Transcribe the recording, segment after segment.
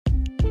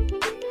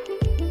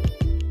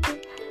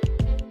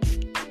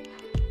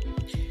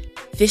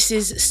This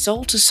is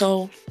Soul to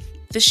Soul,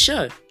 the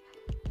show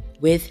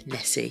with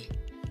Nessie.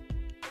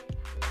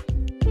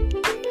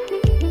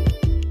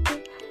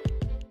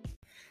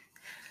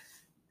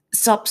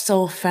 Sup,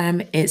 Soul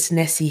fam, it's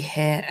Nessie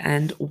here,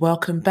 and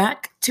welcome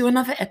back to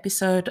another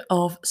episode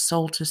of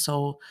Soul to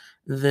Soul,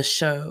 the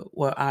show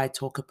where I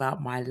talk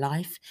about my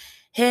life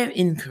here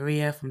in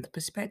Korea from the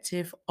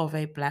perspective of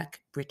a Black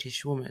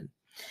British woman.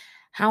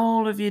 How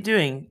all of you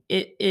doing?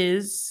 It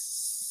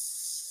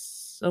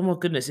is, oh my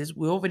goodness,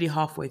 we're already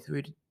halfway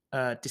through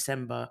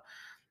December.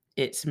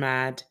 It's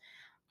mad.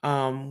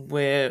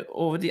 We're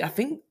already, I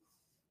think,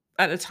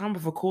 at the time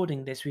of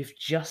recording this, we've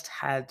just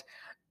had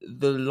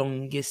the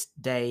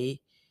longest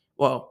day.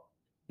 Well,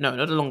 no,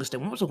 not the longest day.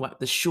 What was talking about?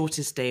 The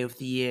shortest day of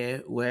the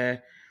year,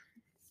 where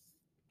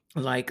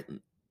like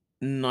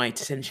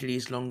night essentially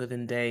is longer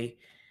than day.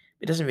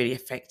 It doesn't really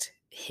affect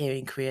here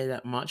in Korea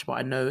that much, but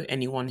I know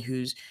anyone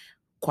who's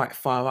quite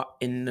far up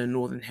in the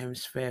northern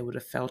hemisphere would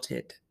have felt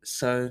it.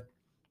 So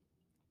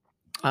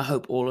I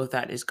hope all of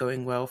that is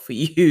going well for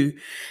you,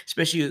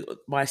 especially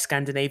my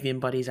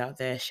Scandinavian buddies out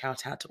there.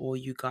 Shout out to all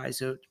you guys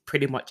who are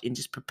pretty much in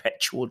just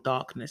perpetual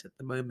darkness at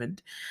the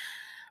moment.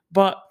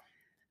 But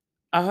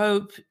I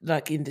hope,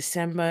 like in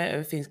December,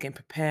 everything's getting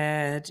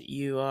prepared.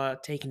 You are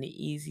taking it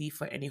easy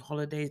for any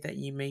holidays that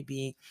you may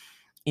be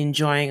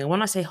enjoying. And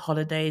when I say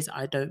holidays,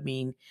 I don't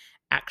mean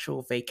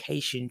actual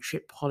vacation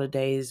trip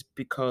holidays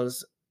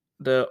because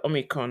the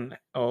Omicron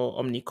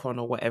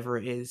or whatever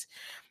it is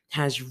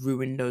has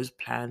ruined those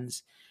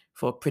plans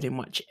for pretty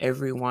much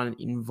everyone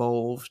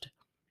involved.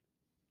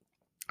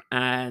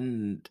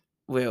 And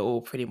we're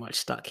all pretty much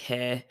stuck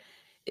here.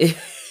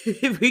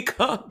 If we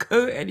can't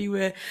go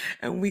anywhere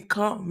and we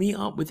can't meet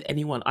up with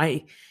anyone,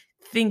 I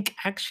think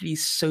actually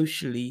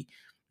socially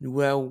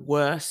we're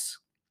worse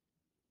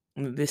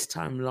this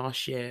time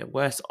last year,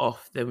 worse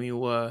off than we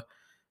were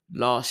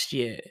last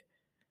year.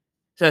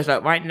 So it's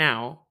like right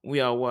now we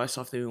are worse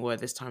off than we were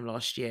this time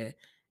last year.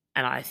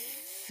 And I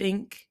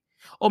think,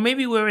 or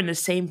maybe we're in the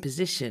same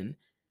position,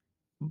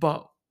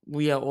 but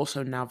we are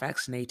also now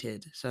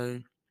vaccinated. So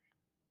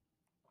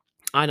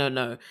I don't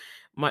know.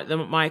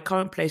 My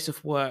current place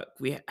of work,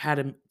 we had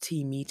a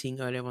team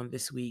meeting earlier on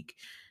this week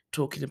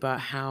talking about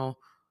how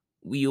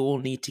we all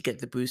need to get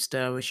the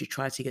booster. We should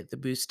try to get the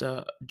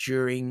booster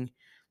during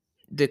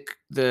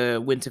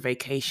the winter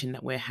vacation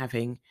that we're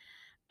having.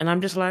 And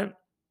I'm just like,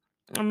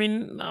 I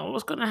mean, I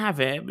was gonna have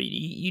it, but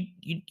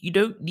you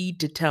don't need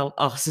to tell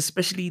us,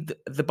 especially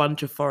the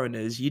bunch of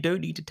foreigners. You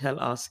don't need to tell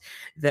us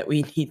that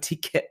we need to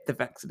get the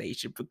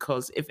vaccination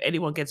because if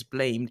anyone gets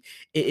blamed,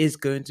 it is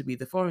going to be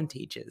the foreign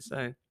teachers.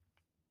 So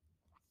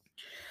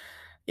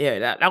yeah,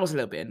 that was a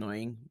little bit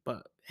annoying,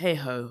 but hey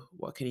ho,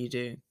 what can you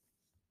do?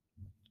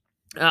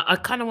 I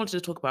kind of wanted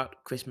to talk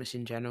about Christmas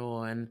in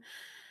general and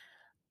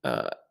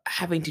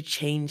having to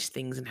change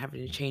things and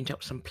having to change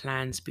up some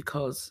plans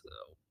because,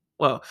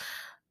 well,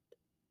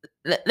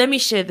 let me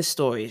share the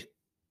story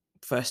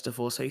first of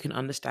all so you can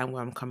understand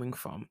where I'm coming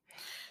from.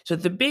 So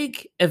the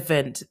big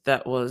event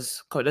that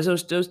was there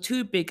was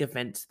two big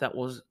events that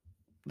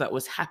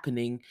was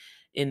happening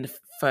in the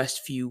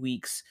first few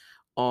weeks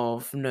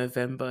of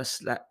November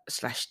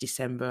slash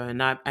December,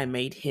 and I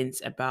made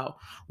hints about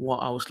what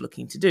I was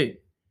looking to do.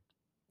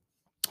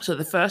 So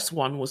the first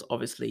one was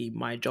obviously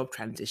my job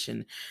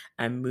transition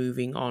and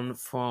moving on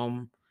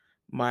from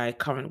my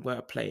current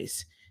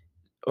workplace,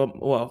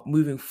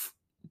 moving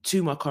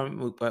to my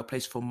current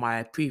workplace from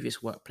my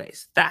previous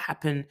workplace. That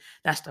happened.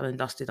 That's done and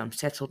dusted. I'm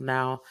settled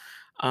now.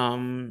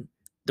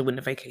 The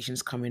winter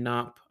vacation's coming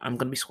up. I'm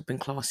going to be swapping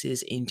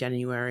classes in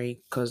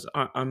January because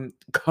I'm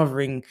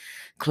covering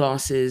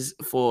classes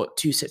for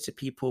two sets of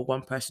people.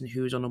 One person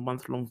who is on a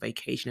month-long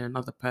vacation, and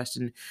another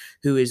person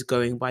who is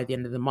going by the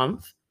end of the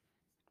month.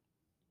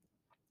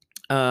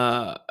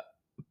 Uh,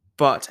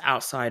 but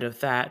outside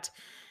of that,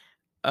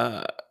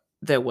 uh,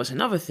 there was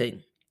another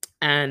thing.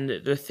 And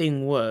the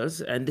thing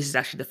was, and this is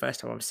actually the first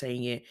time I'm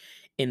saying it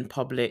in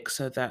public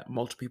so that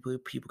multiple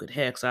people could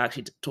hear, because I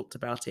actually talked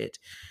about it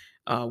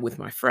with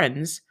my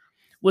friends,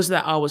 was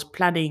that I was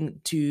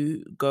planning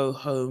to go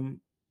home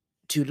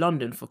to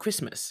London for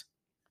Christmas.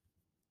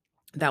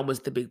 That was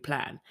the big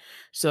plan.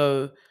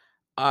 So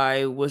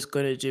I was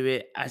going to do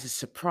it as a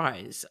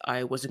surprise.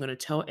 I wasn't going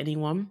to tell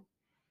anyone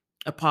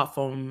apart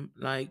from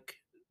like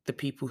the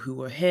people who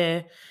were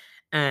here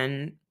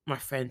and my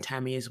friend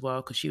Tammy as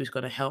well, because she was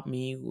going to help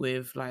me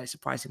with like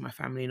surprising my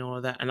family and all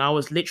of that. And I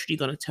was literally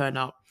going to turn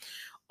up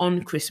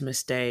on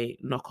Christmas Day,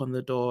 knock on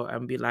the door,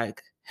 and be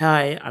like,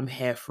 "Hi, I'm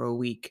here for a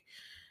week.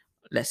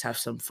 Let's have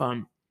some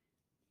fun."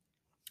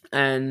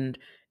 And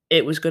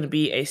it was going to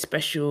be a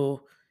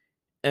special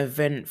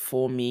event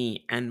for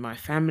me and my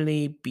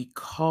family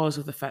because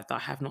of the fact that I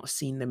have not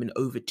seen them in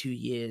over 2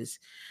 years.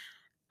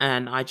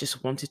 And I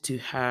just wanted to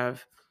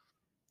have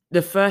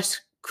the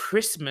first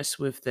Christmas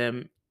with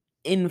them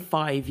in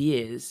 5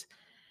 years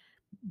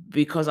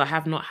because I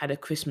have not had a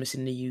Christmas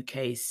in the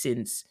UK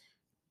since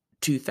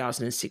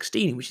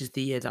 2016, which is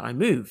the year that I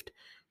moved.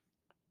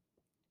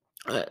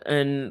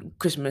 And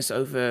Christmas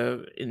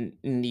over in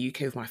the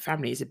UK with my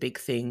family is a big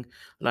thing.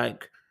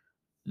 Like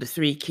the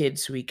three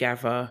kids we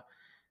gather,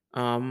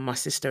 my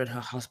sister and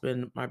her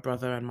husband, my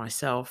brother and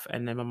myself,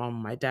 and then my mum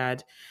and my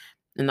dad.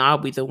 And I'll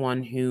be the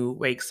one who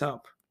wakes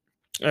up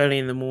early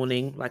in the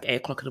morning, like 8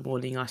 o'clock in the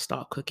morning. I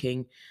start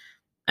cooking,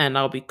 and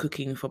I'll be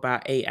cooking for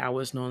about 8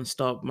 hours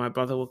non-stop. My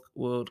brother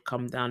will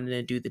come down and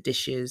then do the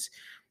dishes.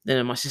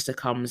 Then my sister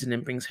comes and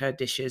then brings her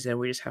dishes, and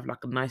we just have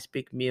like a nice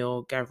big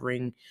meal,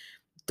 gathering,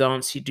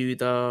 dance. You do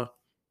the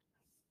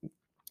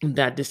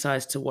Dad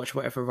decides to watch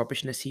whatever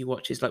rubbishness he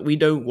watches. Like we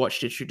don't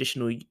watch the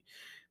traditional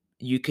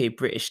UK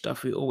British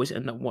stuff. We always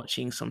end up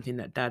watching something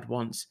that Dad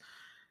wants,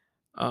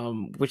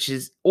 which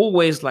is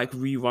always like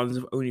reruns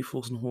of Only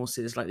Fools and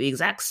Horses, like the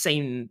exact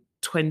same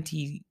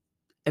 20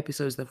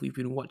 episodes that we've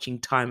been watching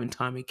time and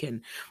time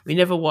again. We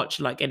never watch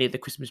like any of the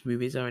Christmas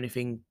movies or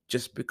anything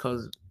just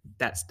because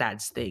that's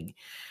Dad's thing.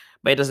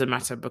 But it doesn't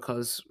matter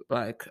because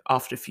like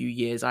after a few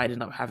years I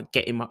ended up having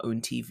getting my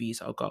own TV,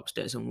 so I'll go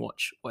upstairs and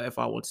watch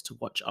whatever I wanted to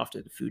watch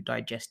after the food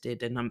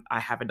digested, and I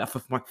have enough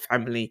of my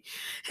family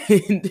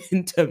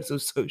in terms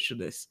of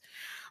socialists.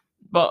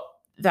 But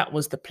that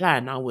was the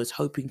plan. I was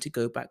hoping to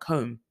go back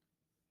home,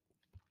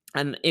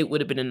 and it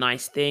would have been a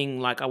nice thing.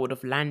 Like I would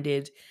have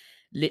landed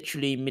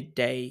literally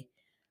midday,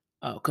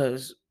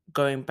 because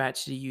going back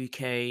to the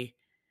UK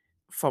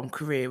from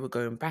Korea, we're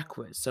going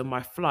backwards. So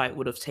my flight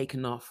would have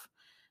taken off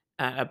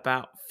at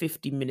about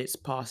 50 minutes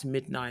past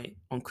midnight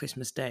on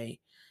Christmas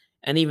Day.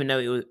 And even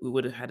though we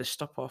would have had a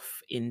stop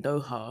off in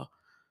Doha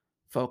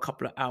for a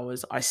couple of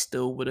hours, I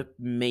still would have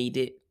made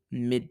it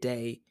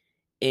midday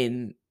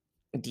in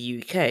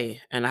the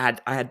UK. And I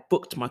had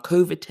booked my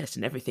COVID test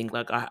and everything.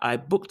 Like I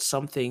booked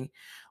something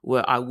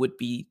where I would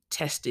be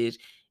tested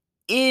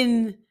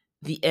in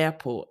the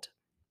airport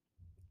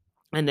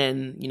and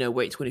then,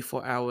 wait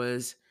 24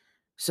 hours.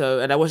 So,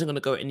 and I wasn't going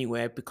to go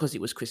anywhere because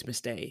it was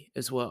Christmas Day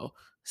as well.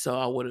 So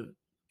I would have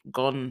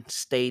gone,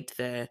 stayed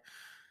there,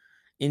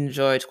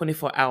 enjoyed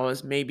 24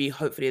 hours. Maybe,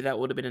 hopefully, that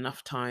would have been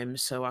enough time.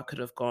 So I could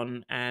have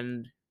gone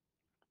and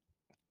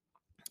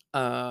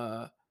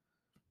uh,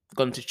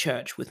 gone to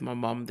church with my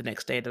mom the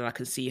next day. Then I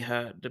can see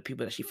her, the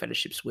people that she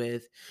fellowships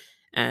with.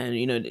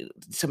 And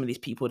some of these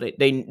people,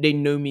 they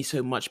know me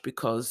so much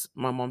because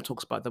my mom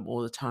talks about them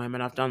all the time,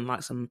 and I've done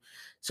like some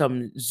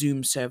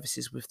Zoom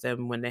services with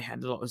them when they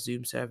had a lot of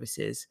Zoom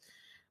services,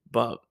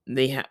 but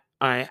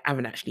I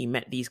haven't actually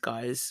met these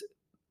guys,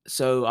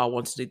 so I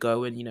wanted to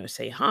go and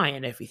say hi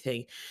and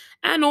everything,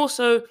 and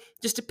also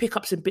just to pick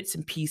up some bits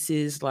and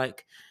pieces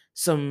like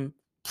some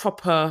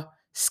proper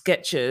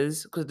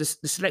sketches, because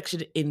the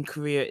selection in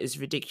Korea is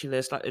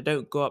ridiculous. Like they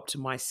don't go up to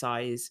my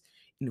size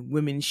in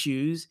women's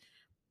shoes,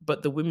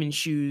 but the women's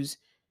shoes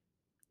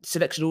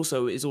selection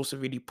also is also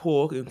really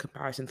poor in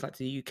comparison to like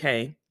the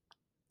UK.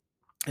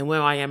 And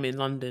where I am in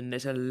London,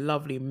 there's a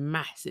lovely,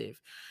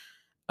 massive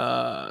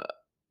uh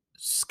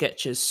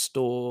Skechers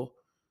store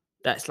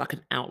that's like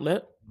an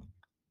outlet,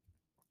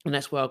 and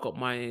that's where I got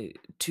my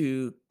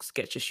two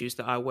Skechers shoes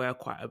that I wear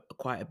quite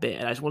a bit.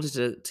 And I just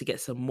wanted to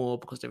get some more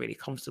because they're really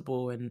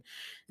comfortable and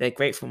they're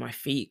great for my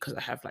feet because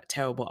I have like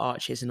terrible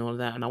arches and all of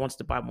that. And I wanted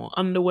to buy more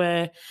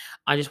underwear.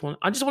 I just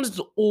wanted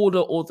to order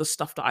all the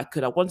stuff that I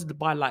could. I wanted to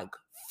buy like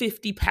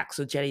 50 packs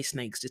of jelly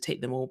snakes to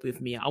take them all with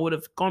me. I would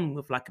have gone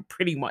with like a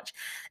pretty much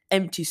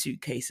empty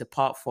suitcase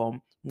apart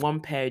from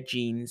one pair of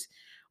jeans,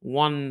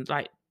 one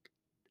like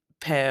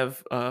pair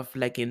of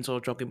leggings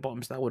or jogging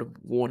bottoms that I would have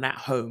worn at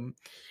home,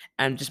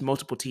 and just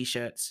multiple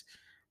t-shirts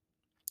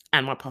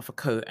and my puffer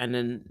coat, and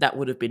then that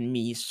would have been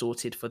me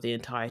sorted for the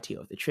entirety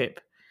of the trip.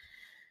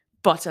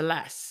 But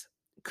alas,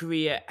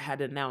 Korea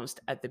had announced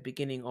at the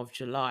beginning of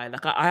July,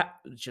 like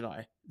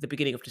July, the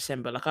beginning of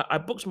December, like I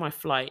booked my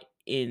flight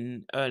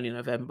in early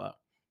November,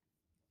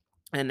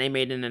 and they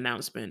made an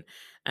announcement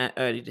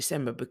early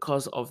December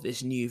because of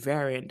this new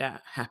variant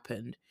that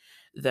happened,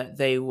 that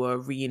they were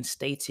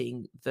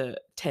reinstating the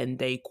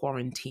 10-day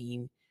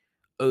quarantine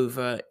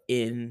over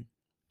in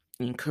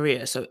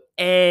Korea. So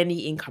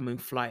any incoming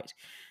flight,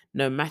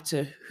 no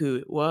matter who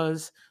it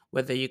was,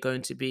 whether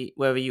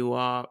you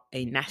are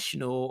a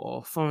national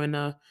or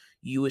foreigner,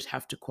 you would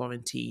have to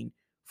quarantine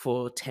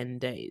for 10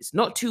 days.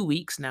 Not 2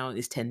 weeks now,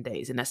 it's 10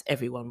 days. And that's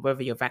everyone,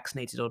 whether you're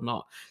vaccinated or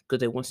not, because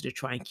they wanted to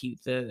try and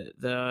keep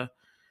the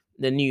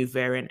new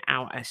variant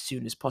out as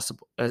soon as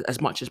possible, as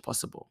much as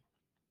possible.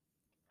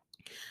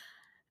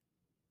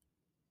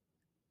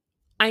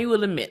 I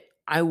will admit,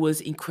 I was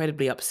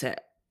incredibly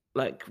upset,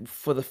 like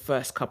for the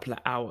first couple of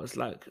hours.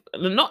 Like,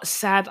 not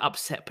sad,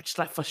 upset, but just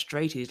like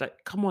frustrated. It's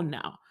like, come on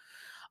now.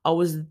 I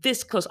was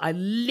this close. I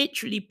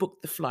literally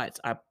booked the flights.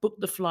 I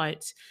booked the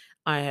flights.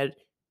 I had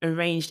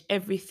arranged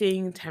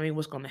everything. Tammy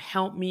was going to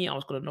help me. I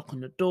was going to knock on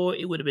the door.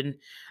 It would have been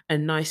a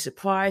nice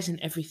surprise and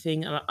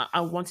everything. And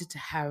I wanted to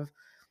have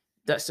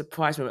that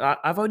surprise moment.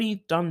 I've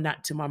only done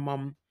that to my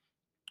mum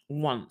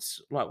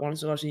once. Like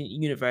once when I was in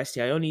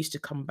university, I only used to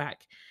come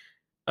back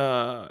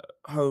uh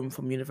home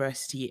from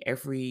university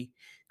every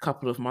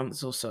couple of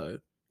months or so,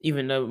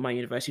 even though my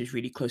university was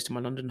really close to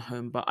my London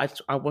home. But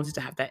I wanted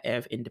to have that air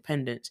of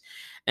independence.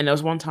 And there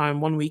was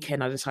one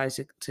weekend I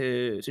decided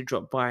to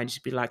drop by and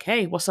just be like,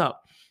 hey, what's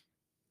up?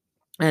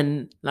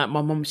 And like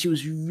my mom, she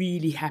was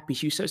really happy.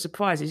 She was so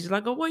surprised. She's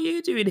like, "Oh, what are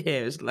you doing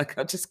here?" It's like,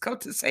 "I just come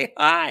to say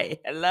hi,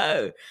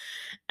 hello."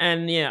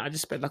 And yeah, I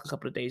just spent like a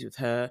couple of days with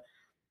her,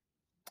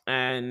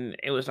 and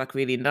it was like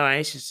really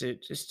nice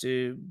just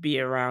to be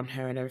around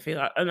her and everything.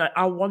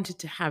 I wanted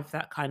to have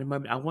that kind of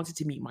moment. I wanted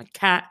to meet my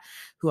cat,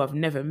 who I've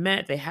never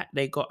met.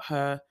 They got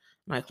her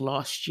like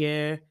last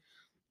year,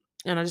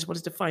 and I just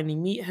wanted to finally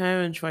meet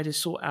her and try to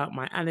sort out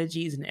my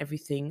allergies and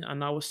everything.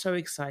 And I was so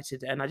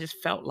excited, and I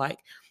just felt like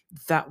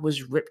that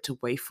was ripped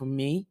away from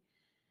me,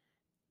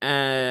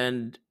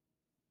 and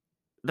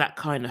that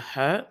kind of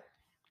hurt.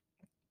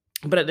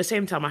 But at the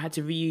same time, I had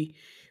to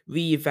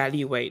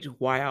reevaluate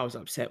why I was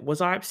upset.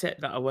 Was I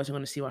upset that I wasn't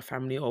going to see my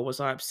family, or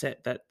was I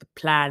upset that the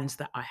plans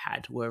that I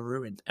had were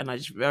ruined? And I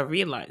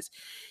realized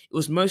it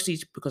was mostly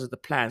because of the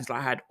plans.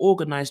 Like I had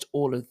organized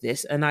all of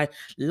this, and I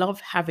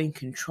love having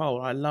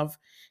control. I love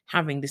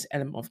having this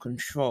element of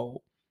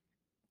control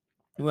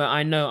where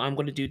I know I'm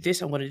going to do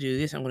this, I'm going to do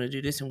this, I'm going to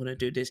do this, I'm going to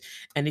do this.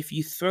 And if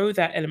you throw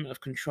that element of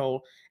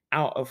control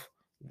out of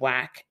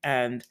whack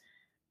and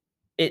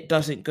it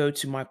doesn't go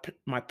to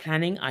my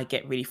planning, I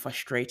get really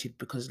frustrated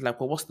because like,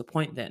 well, what's the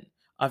point then?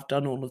 I've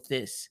done all of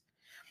this.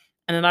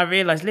 And then I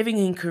realized living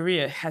in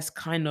Korea has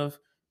kind of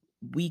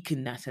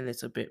weakened that a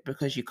little bit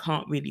because you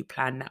can't really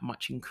plan that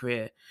much in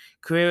Korea.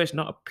 Korea is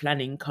not a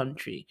planning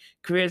country.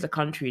 Korea is a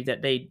country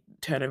that they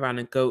turn around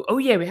and go, "Oh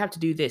yeah, we have to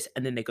do this,"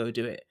 and then they go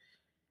do it.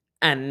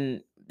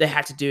 And they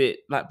had to do it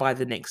like by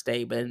the next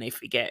day, but then they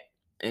forget.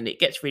 And it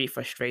gets really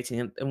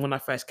frustrating. And when I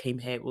first came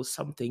here, it was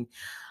something,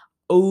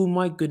 oh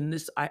my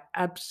goodness, I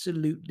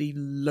absolutely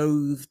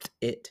loathed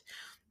it.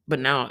 But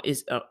now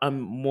is I'm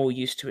more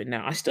used to it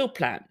now. I still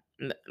plan.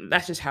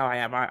 That's just how I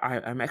am.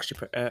 I'm extra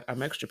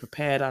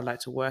prepared. I like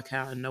to work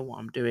out and know what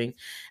I'm doing.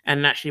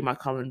 And actually, my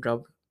current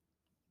job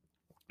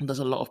does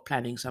a lot of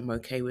planning, so I'm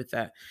okay with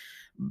that.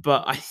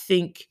 But I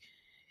think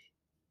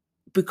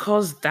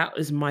because that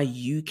is my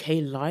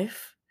UK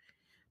life,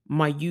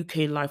 my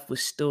UK life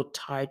was still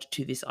tied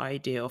to this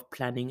idea of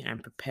planning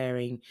and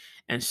preparing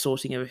and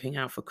sorting everything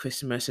out for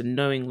Christmas and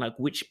knowing like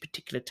which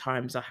particular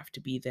times I have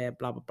to be there,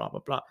 blah, blah, blah, blah,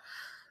 blah.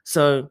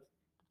 So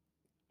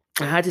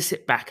I had to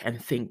sit back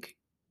and think,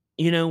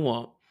 you know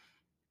what?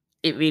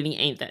 It really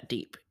ain't that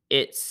deep.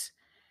 It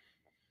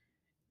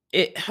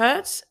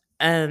hurts,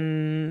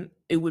 and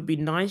it would be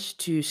nice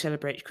to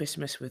celebrate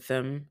Christmas with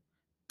them,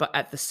 but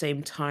at the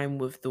same time,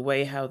 with the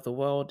way how the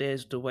world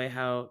is, the way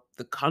how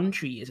the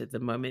country is at the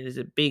moment, there's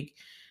a big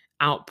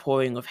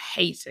outpouring of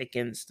hate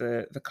against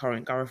the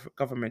current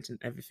government and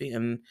everything.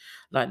 And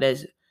like,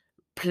 there's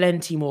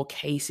plenty more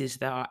cases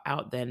that are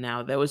out there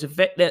now. There's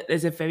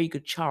a very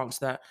good chance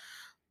that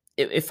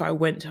if I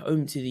went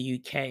home to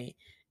the UK,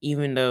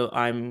 even though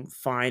I'm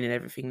fine and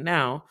everything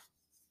now,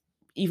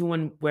 even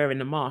when wearing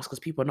a mask, because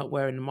people are not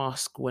wearing a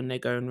mask when they're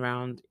going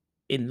around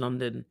in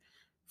London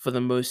for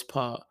the most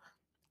part,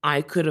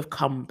 I could have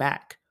come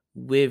back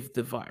with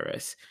the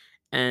virus,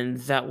 and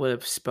that would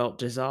have spelt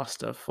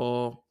disaster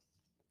for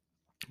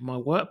my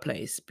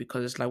workplace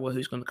because it's like, well,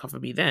 who's going to cover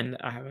me then?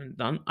 I haven't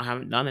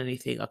done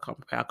anything. I can't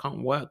prepare. I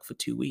can't work for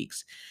 2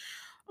 weeks.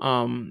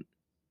 Um,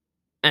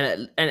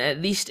 and at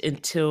least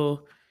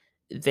until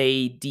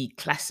they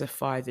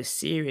declassify the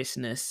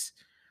seriousness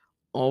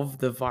of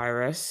the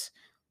virus,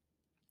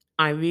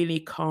 I really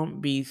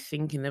can't be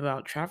thinking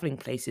about traveling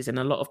places. And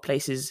a lot of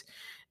places,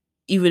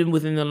 even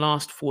within the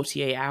last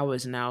 48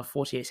 hours now,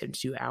 48,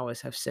 72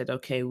 hours, have said,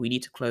 okay, we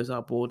need to close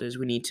our borders.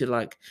 We need to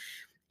like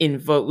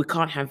invoke, we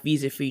can't have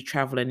visa free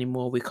travel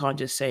anymore. We can't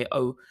just say,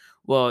 oh,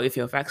 well, if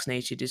you're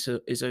vaccinated,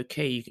 is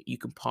okay. You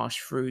can pass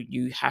through.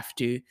 You have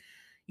to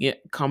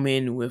come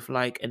in with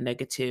like a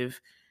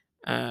negative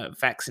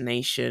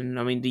vaccination.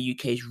 I mean, the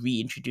UK's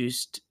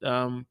reintroduced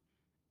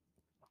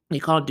you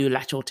can't do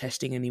lateral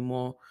testing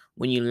anymore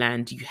when you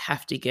land. You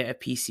have to get a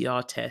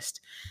PCR test,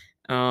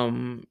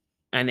 um,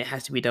 and it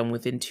has to be done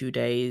within 2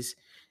 days.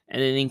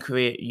 And then in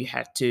Korea, you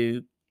had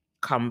to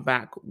come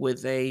back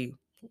with a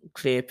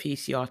clear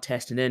PCR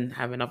test and then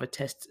have another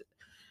test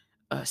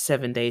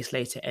 7 days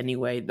later.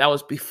 Anyway, that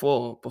was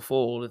before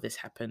all of this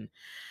happened.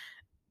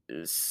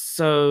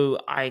 So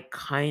I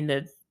kind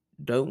of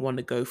don't want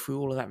to go through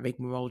all of that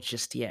rigmarole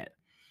just yet.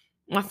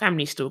 My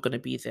family's still going to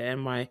be there.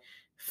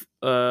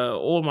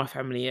 All my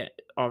family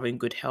are in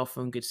good health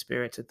and good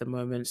spirits at the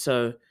moment.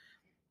 So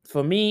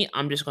for me,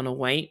 I'm just going to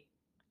wait.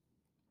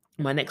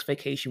 My next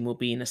vacation will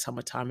be in the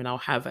summertime, and I'll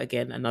have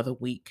again another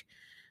week.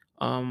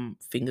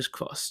 Fingers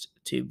crossed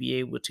to be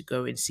able to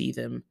go and see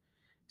them.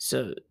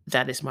 So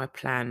that is my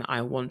plan.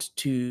 I want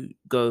to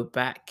go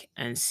back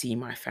and see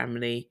my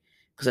family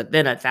because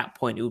then at that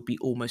point it would be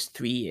almost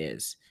 3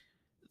 years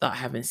that I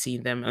haven't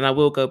seen them, and I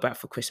will go back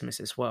for Christmas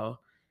as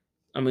well.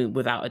 I mean,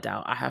 without a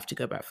doubt, I have to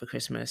go back for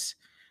Christmas.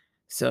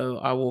 So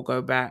I will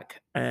go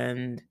back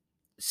and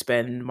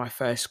spend my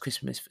first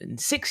Christmas in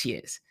 6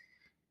 years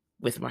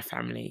with my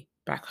family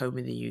back home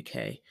in the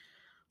UK.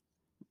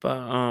 But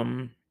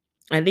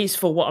at least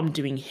for what I'm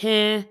doing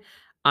here,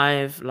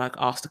 I've like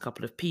asked a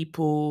couple of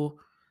people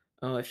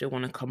if they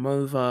want to come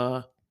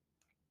over.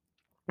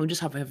 We'll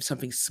just have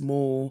something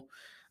small.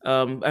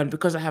 And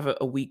because I have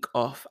a week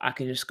off, I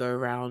can just go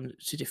around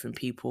to different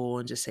people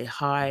and just say,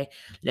 hi,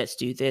 let's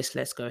do this,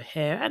 let's go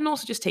here. And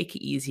also just take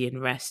it easy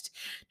and rest,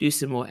 do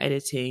some more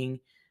editing,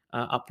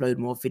 upload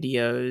more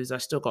videos. I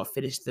still got to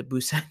finish the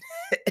Busan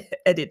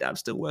edit that I'm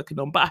still working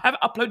on, but I have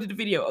uploaded the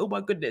video. Oh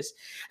my goodness.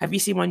 Have you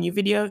seen my new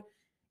video?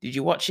 Did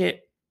you watch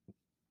it?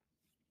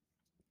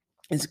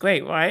 It's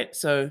great, right?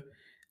 So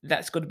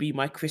that's got to be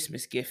my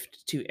Christmas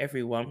gift to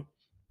everyone.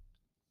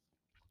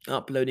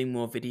 Uploading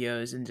more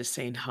videos and just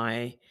saying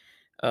hi.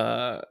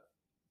 Uh,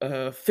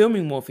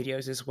 filming more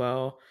videos as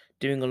well,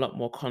 doing a lot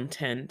more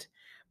content.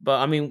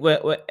 But I mean,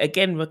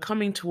 we're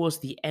coming towards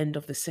the end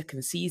of the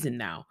second season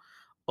now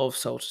of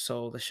Soul to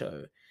Soul, the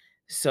show.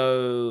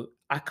 So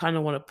I kind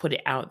of want to put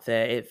it out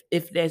there.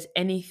 If there's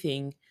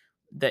anything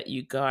that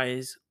you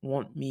guys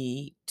want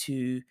me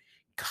to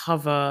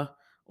cover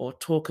or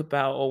talk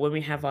about, or when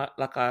we have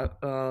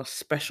a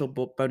special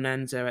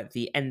bonanza at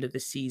the end of the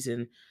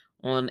season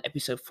on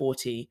episode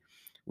 40,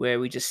 where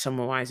we just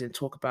summarize and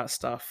talk about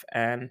stuff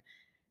and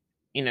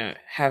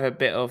have a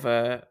bit of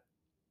a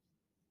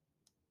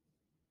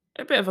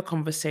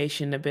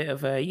conversation, a bit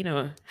of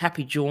a,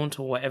 happy jaunt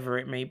or whatever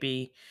it may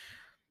be.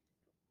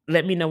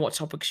 Let me know what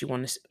topics you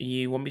want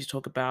me to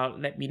talk about.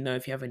 Let me know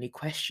if you have any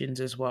questions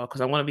as well,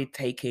 because I want to be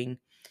taking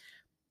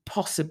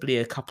possibly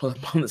a couple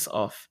of months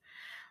off,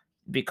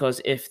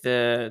 because if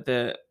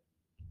the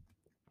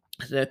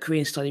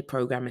Korean study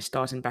program is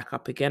starting back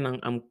up again,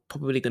 I'm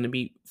probably going to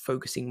be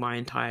focusing my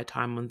entire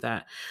time on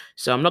that.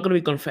 So I'm not going to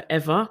be gone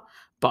forever,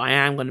 but I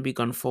am going to be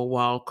gone for a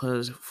while,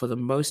 because for the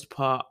most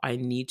part, I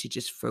need to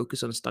just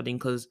focus on studying,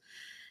 because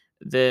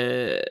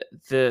the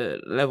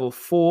level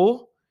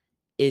 4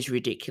 is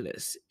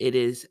ridiculous. It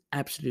is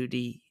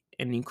absolutely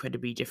and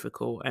incredibly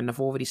difficult, and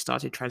I've already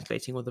started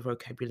translating all the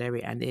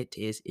vocabulary, and it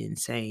is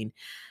insane.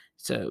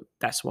 So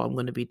that's what I'm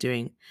going to be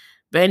doing.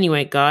 But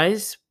anyway,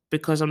 guys,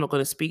 because I'm not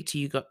going to speak to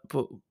you guys,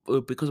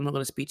 because I'm not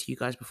going to speak to you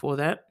guys before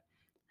that,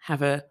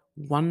 have a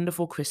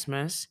wonderful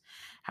Christmas.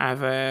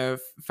 Have a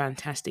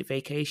fantastic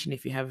vacation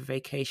if you have a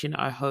vacation.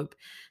 I hope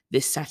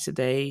this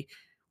Saturday,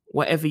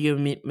 whatever you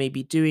may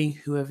be doing,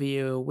 whoever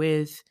you're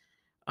with,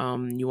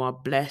 you are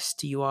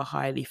blessed, you are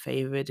highly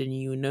favored, and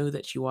you know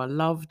that you are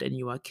loved and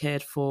you are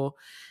cared for.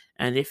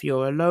 And if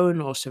you're alone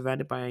or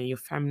surrounded by your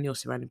family or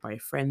surrounded by your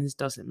friends,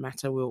 doesn't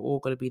matter. We're all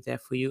going to be there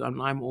for you.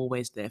 And I'm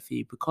always there for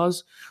you,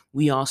 because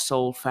we are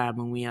soul fam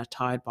and we are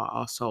tied by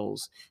our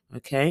souls.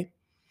 Okay?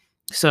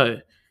 So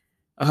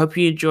I hope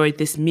you enjoyed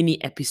this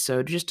mini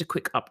episode. Just a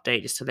quick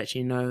update just to let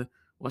you know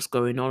what's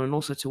going on, and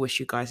also to wish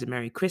you guys a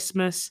Merry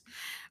Christmas.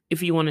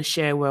 If you want to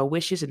share well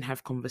wishes and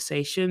have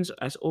conversations,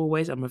 as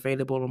always, I'm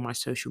available on my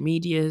social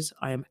medias.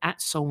 I am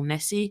at Soul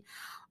Nessie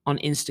on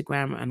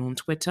Instagram and on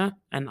Twitter,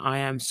 and I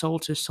am Soul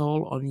to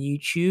Soul on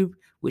YouTube,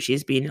 which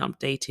is being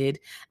updated,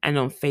 and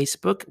on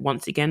Facebook.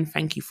 Once again,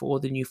 thank you for all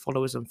the new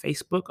followers on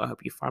Facebook. I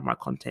hope you find my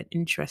content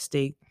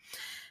interesting.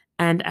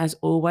 And as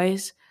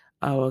always,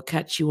 I will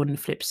catch you on the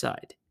flip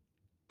side.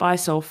 Bye,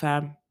 Soul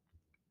Fam.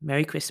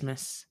 Merry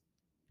Christmas.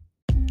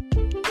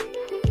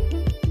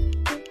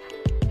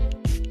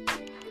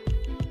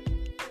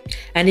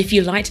 And if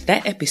you liked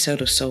that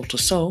episode of Soul to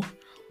Soul,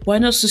 why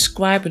not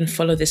subscribe and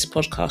follow this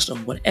podcast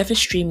on whatever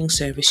streaming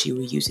service you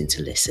were using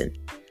to listen?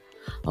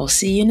 I'll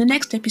see you in the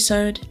next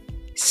episode.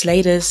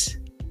 Slaters.